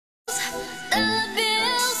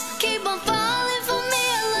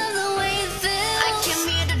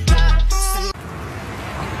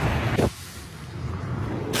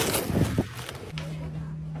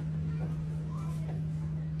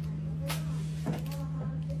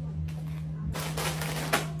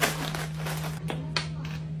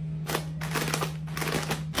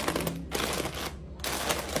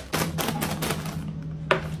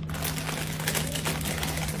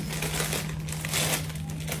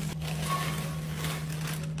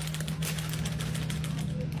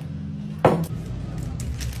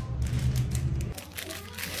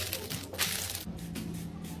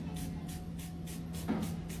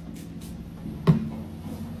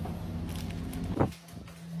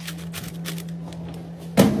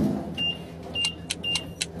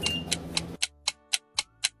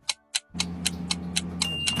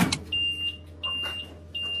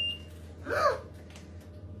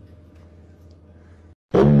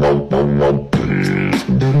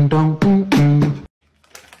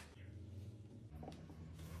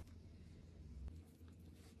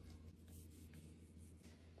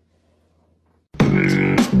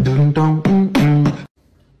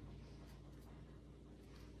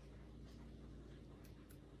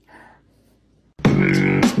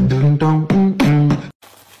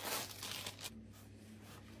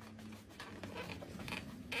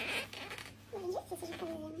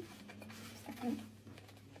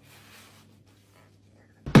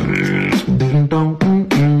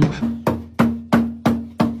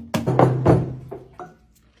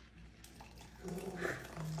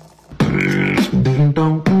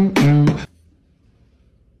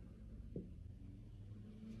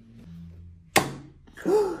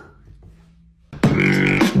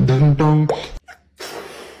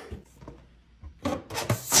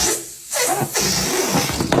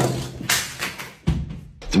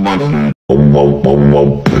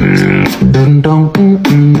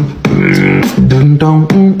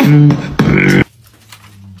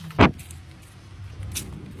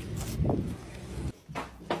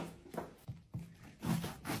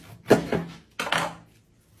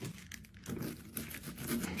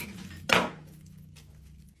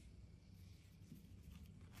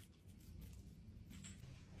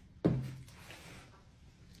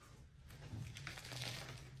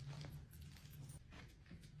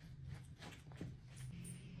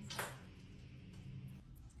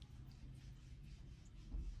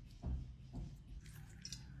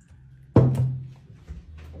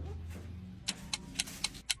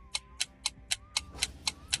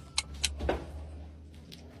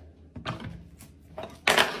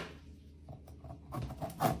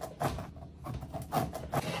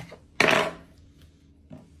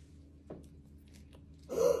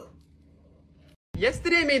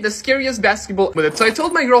Yesterday I made the scariest basketball with it, so I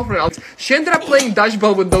told my girlfriend. She ended up playing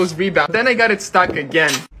dodgeball with those rebounds. Then I got it stuck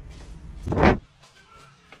again.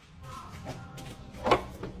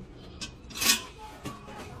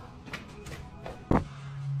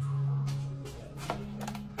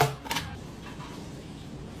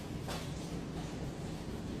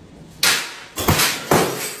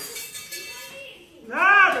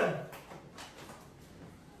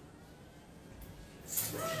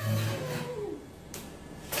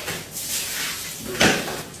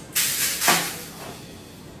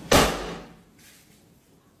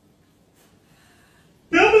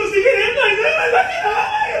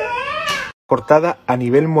 Cortada a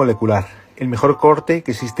nivel molecular, el mejor corte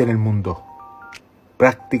que existe en el mundo.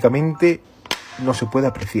 Prácticamente no se puede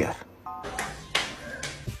apreciar.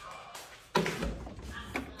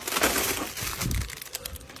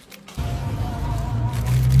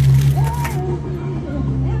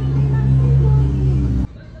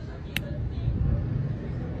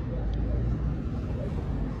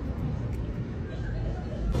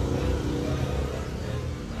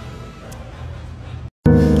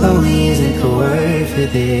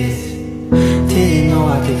 This. Didn't know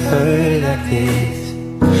I could hurt like this.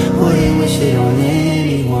 Wouldn't wish it on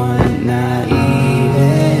anyone, not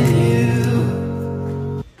even you.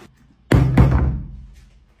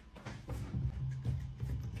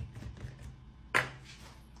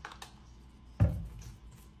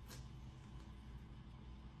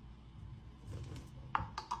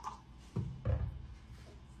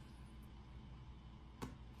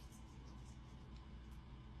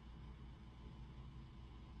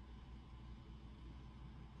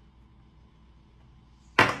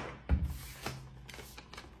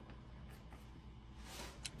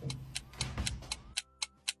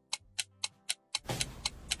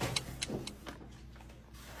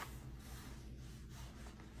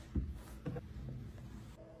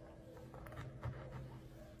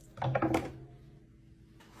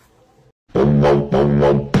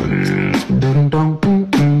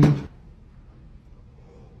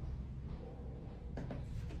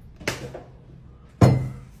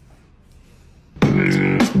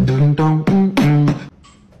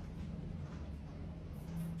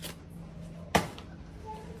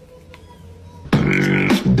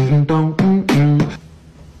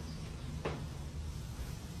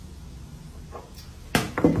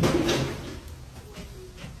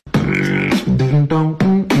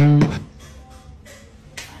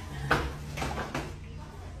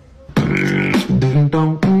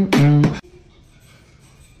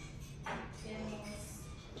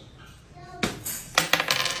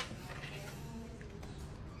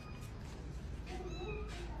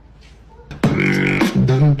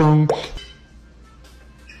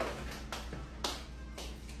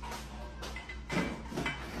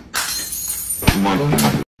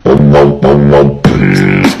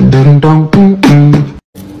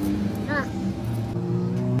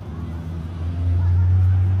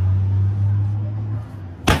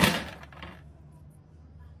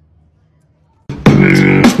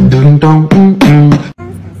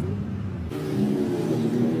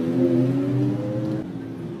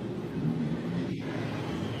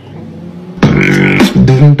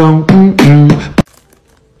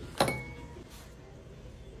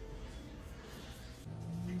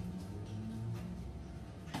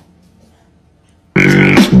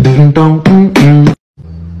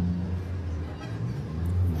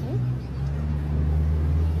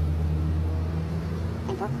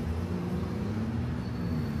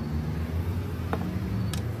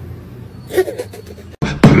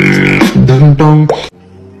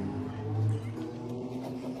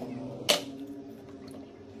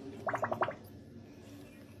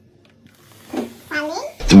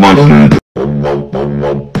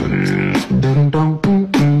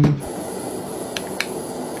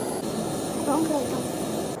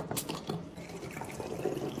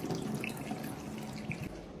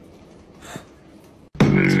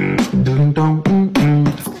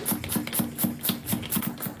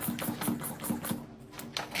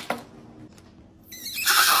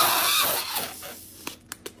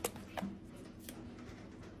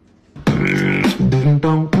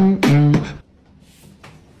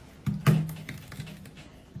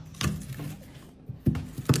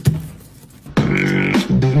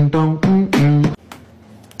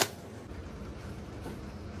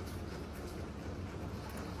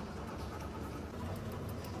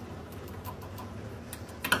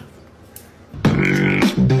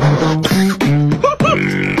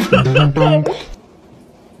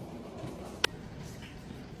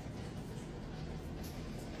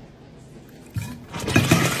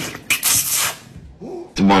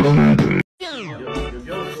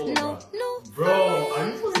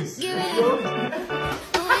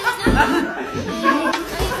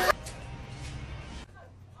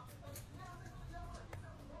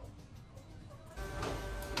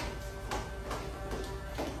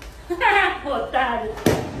 Otário.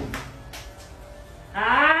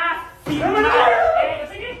 Ah, filho!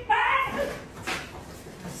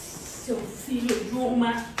 Seu filho de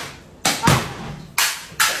uma...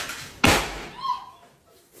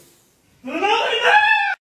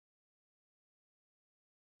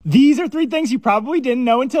 These are 3 things you probably didn't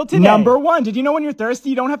know until today. Number 1, did you know when you're thirsty,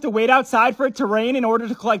 you don't have to wait outside for it to rain in order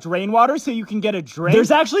to collect rainwater so you can get a drink?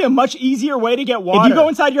 There's actually a much easier way to get water. If you go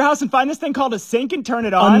inside your house and find this thing called a sink and turn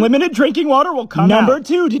it on, unlimited drinking water will come out. Number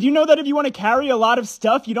 2, did you know that if you want to carry a lot of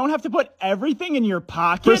stuff, you don't have to put everything in your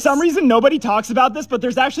pockets? For some reason, nobody talks about this, but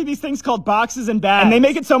there's actually these things called boxes and bags, and they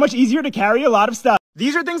make it so much easier to carry a lot of stuff.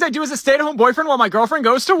 These are things I do as a stay-at-home boyfriend while my girlfriend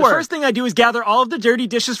goes to work. The first thing I do is gather all of the dirty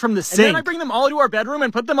dishes from the sink. And then I bring them all to our bedroom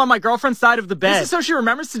and put them on my girlfriend's side of the bed. This is so she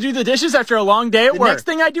remembers to do the dishes after a long day at work. The next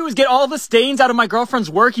thing I do is get all the stains out of my girlfriend's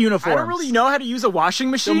work uniform. I don't really know how to use a washing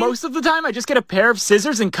machine, so most of the time I just get a pair of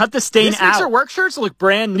scissors and cut the stain out. This makes her work shirts look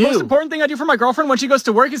brand new. The most important thing I do for my girlfriend when she goes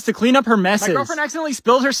to work is to clean up her messes. My girlfriend accidentally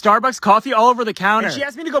spilled her Starbucks coffee all over the counter. And she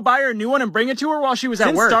asked me to go buy her a new one and bring it to her while she was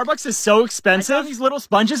at work. Since Starbucks is so expensive, I found these little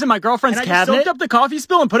sponges in my girlfriend's cabinet. I just soaked up the coffee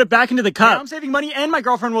spill and put it back into the cup. Now I'm saving money and my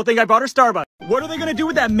girlfriend will think I bought her Starbucks. What are they gonna do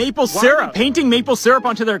with that maple syrup? Why are they painting maple syrup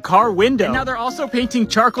onto their car window? And now they're also painting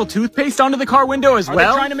charcoal toothpaste onto the car window as well.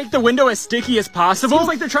 Are they trying to make the window as sticky as possible? Seems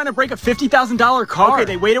like they're trying to break a $50,000 car. Okay,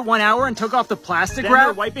 they waited 1 hour and took off the plastic wrap.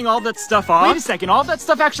 They're wiping all that stuff off. Wait a second, all of that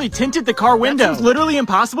stuff actually tinted the car window. That seems literally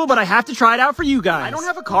impossible, but I have to try it out for you guys. I don't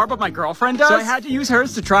have a car, but my girlfriend does, so I had to use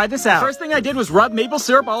hers to try this out. The first thing I did was rub maple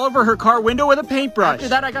syrup all over her car window with a paintbrush. After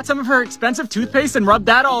that, I got some of her expensive toothpaste and rubbed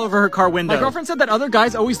that all over her car window. My girlfriend said that other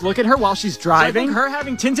guys always look at her while she's driving. So I think her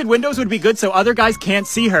having tinted windows would be good so other guys can't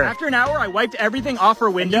see her. After an hour, I wiped everything off her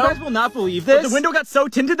window. And you guys will not believe this, but the window got so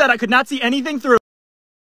tinted that I could not see anything through.